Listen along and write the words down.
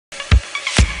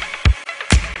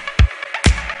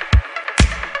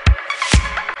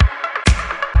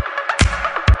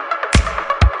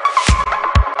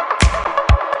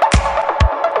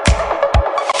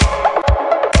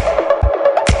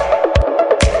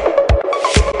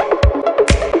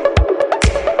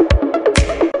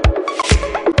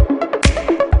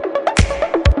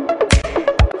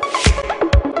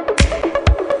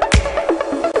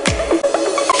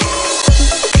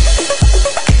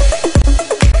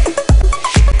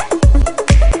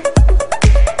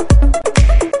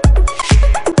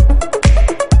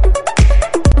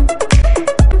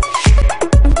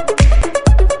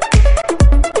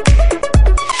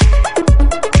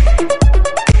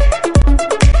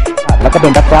แล้วก็เป็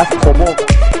นดักลาสโคโบ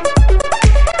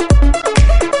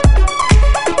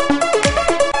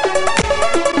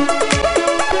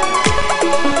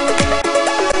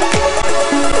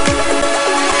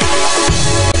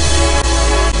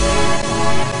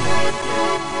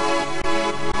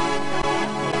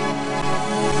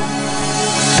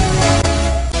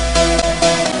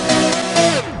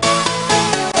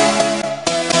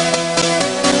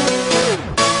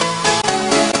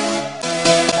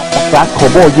ดักลาสโค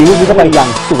โบยิงลูกนี้เข้าไปอย่าง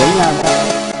สวยงามครับ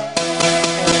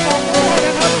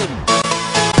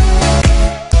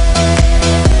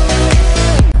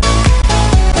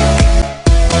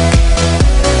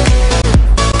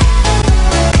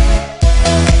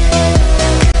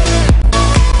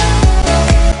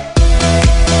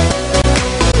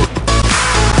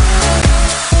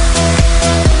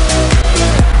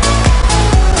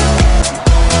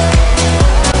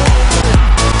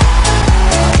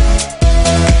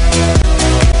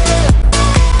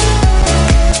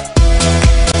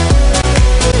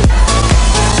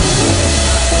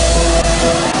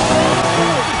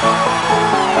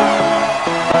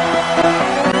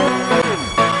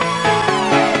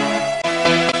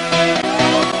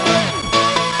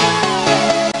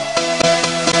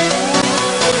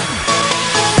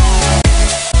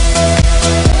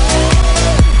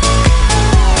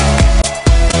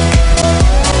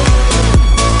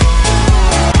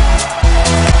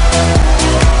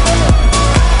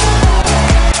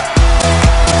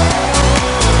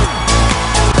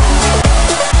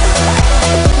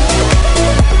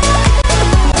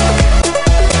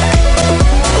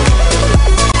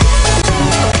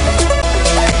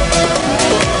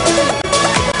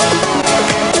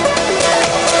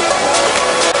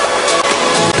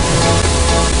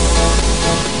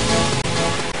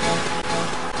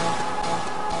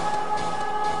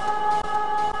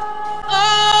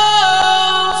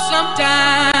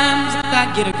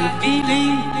Get a good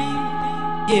feeling,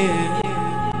 yeah.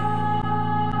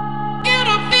 Get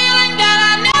a feeling that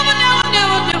I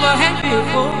never had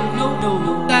before. No,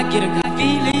 I get a good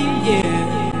feeling,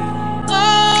 yeah.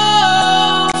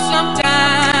 Oh,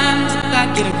 sometimes I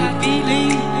get a good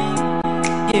feeling,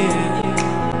 yeah.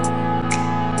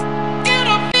 Get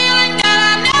a feeling that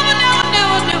I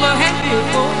never had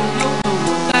before. No,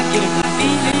 I get a good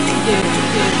feeling, yeah.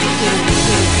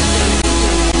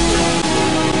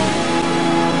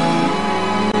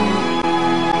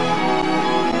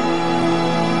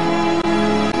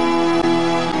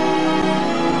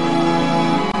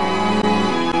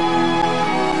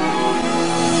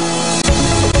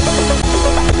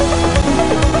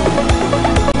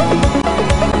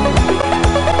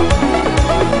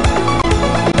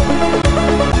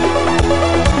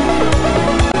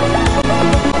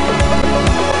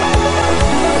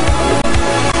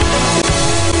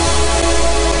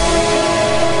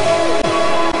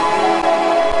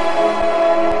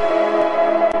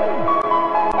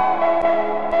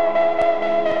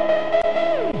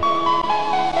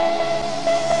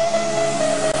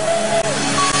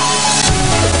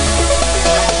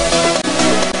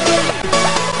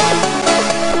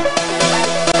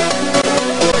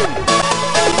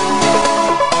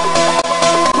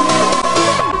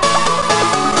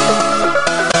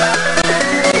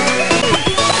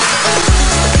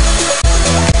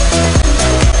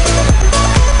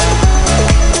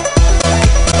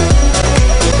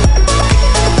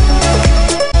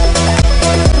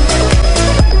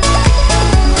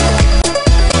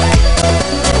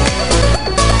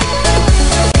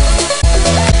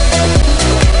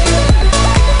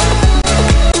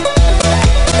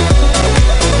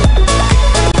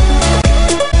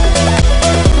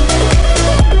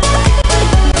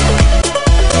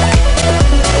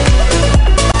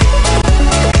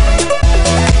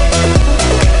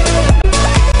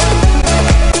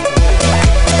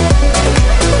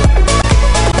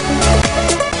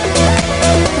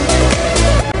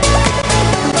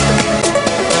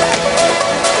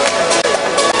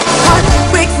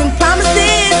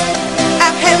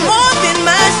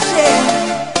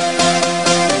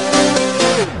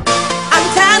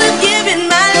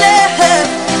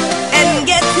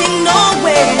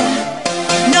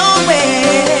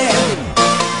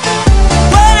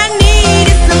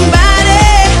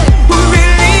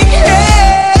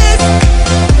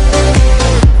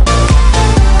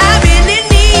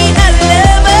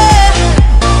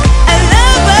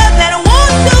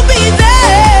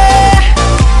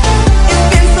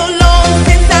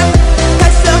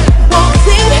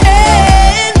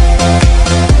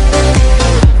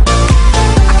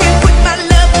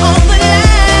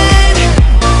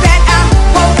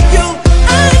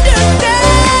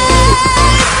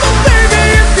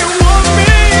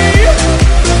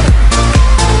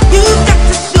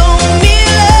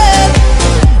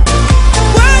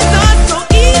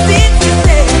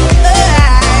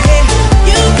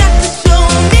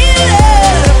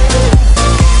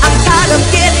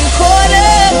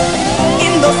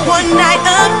 one night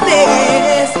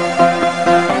affairs.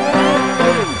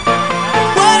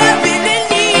 What I really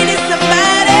need is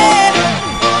somebody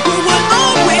who will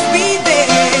always be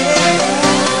there.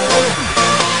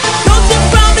 Don't you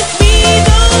promise me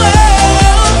the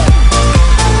world,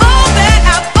 all that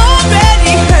I've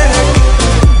already heard.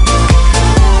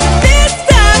 This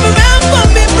time around for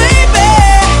me, baby,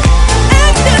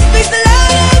 and just speaks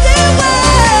louder than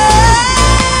words.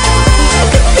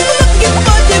 If you're looking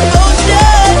for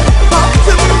devotion, talk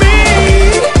to me.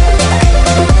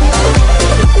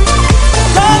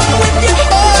 Come with your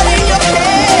heart in your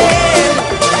hand,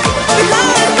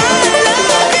 because my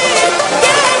love is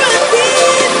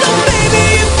guaranteed. So baby,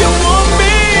 if you want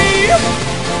me,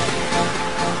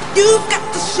 you've got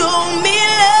to show me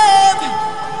love.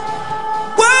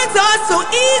 Words are so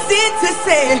easy to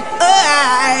say.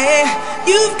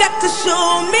 You've got to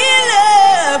show me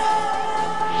love.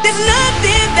 There's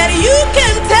nothing that you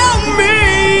can tell me.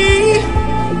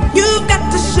 You've got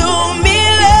to show me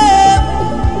love.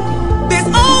 There's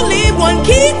only one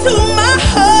key to my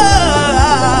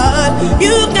heart.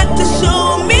 You've got to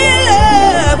show me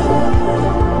love.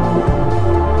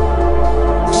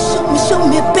 Show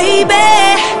me, baby.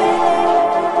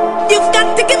 You've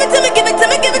got to give it to me, give it to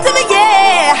me, give it to me,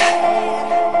 yeah.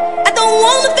 I don't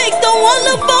want the fakes, don't want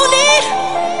the phony.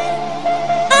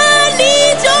 I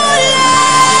need your love.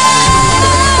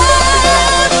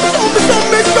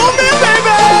 Show me,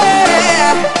 baby.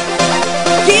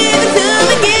 Give it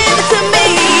to me.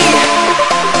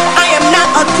 I am not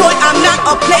a toy, I'm not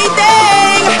a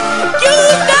plaything.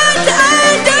 You've got to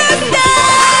understand.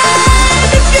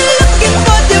 If you're looking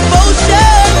for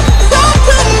devotion, talk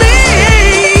to me.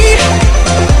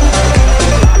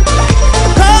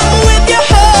 Come with your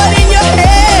heart in your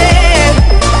hand,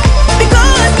 because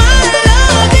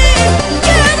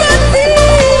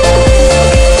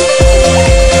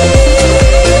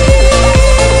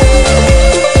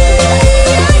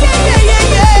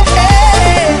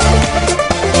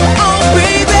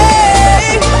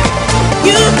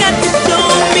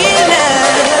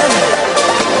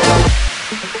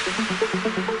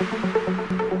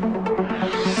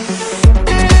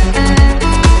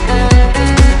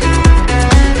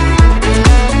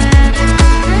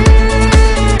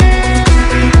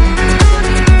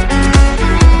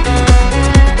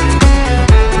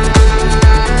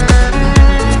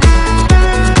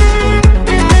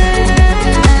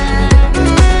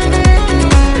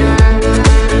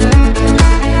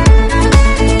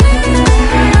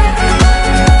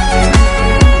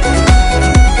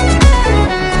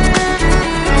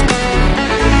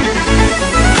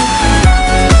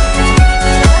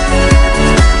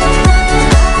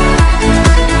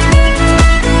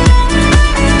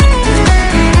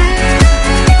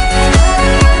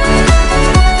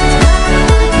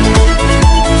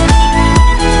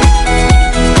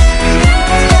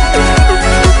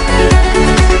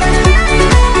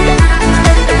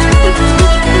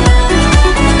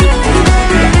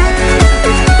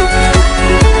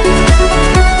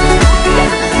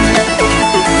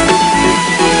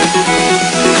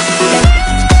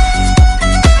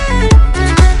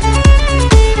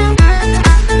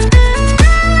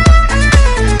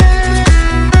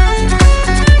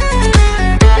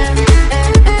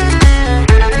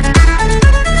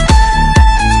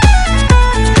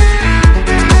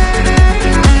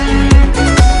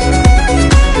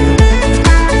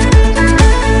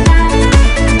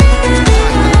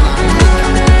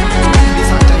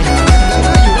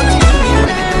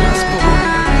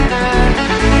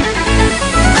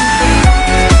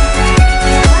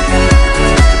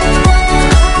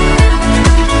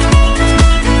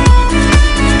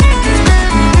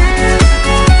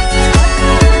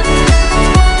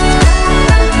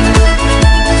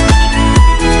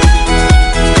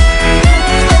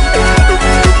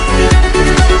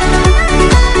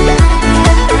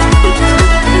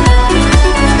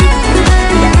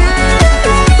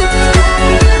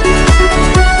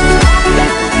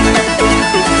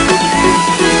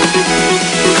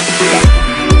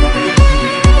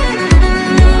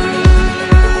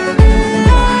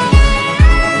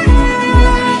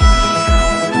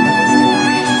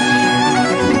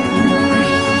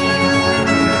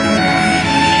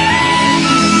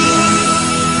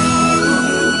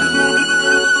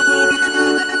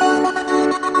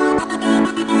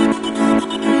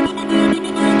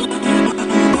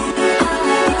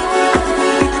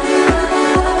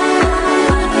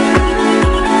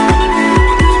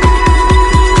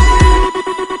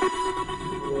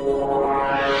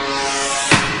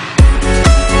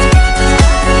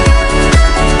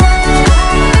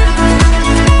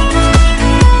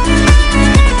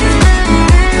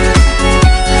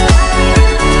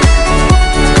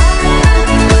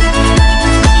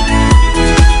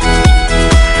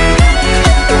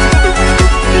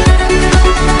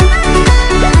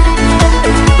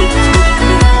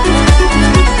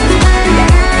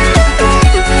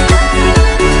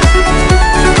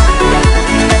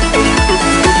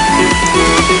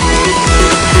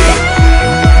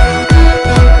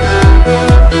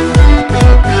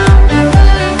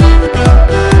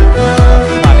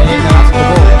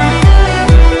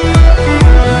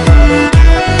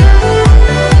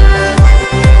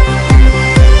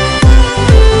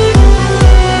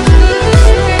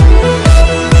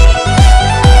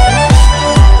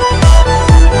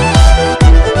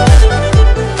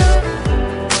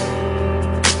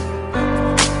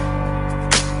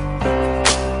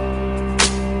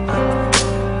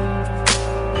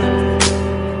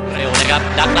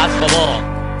That's Cobo.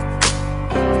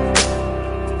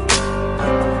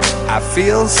 I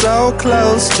feel so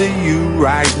close to you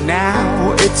right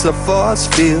now, it's a force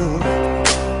field.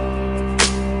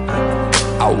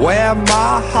 I wear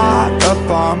my heart up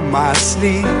on my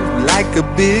sleeve like a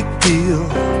big deal.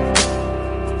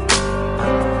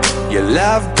 Your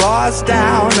love pours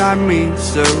down on me,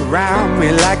 surround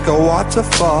me like a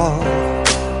waterfall.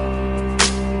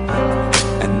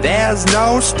 And there's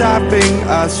no stopping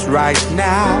us right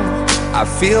now. I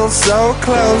feel so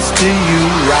close to you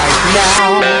right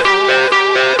now.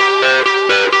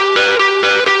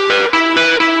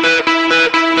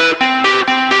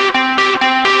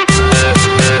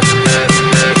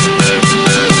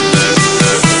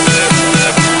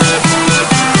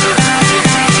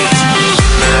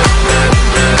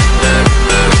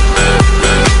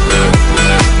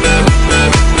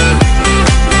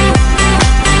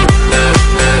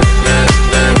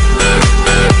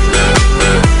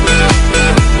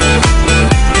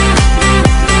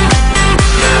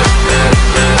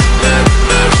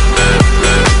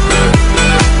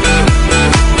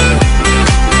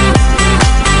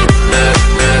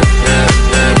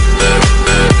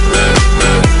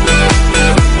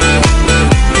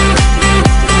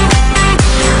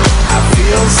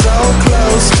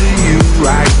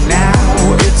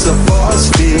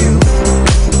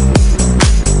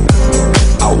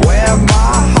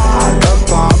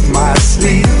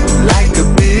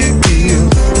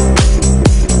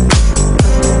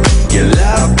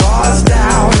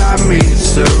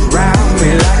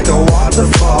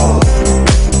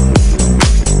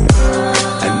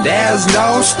 There's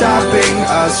no stopping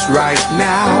us right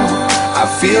now. I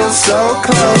feel so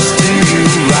close to you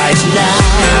right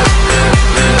now.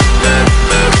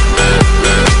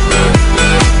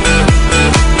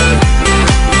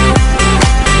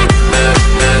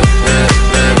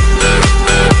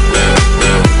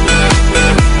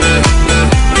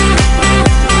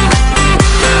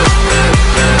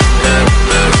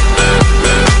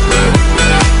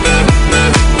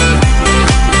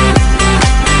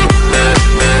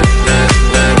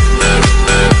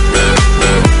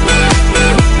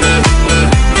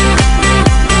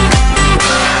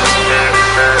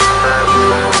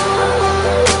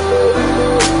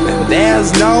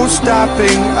 There's no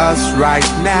stopping us right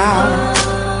now.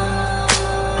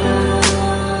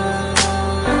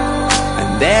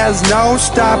 And there's no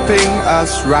stopping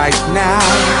us right now.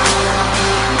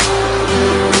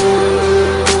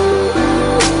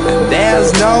 And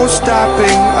there's no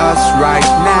stopping us right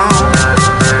now.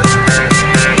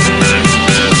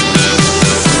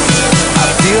 I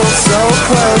feel so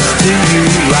close to you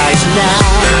right now.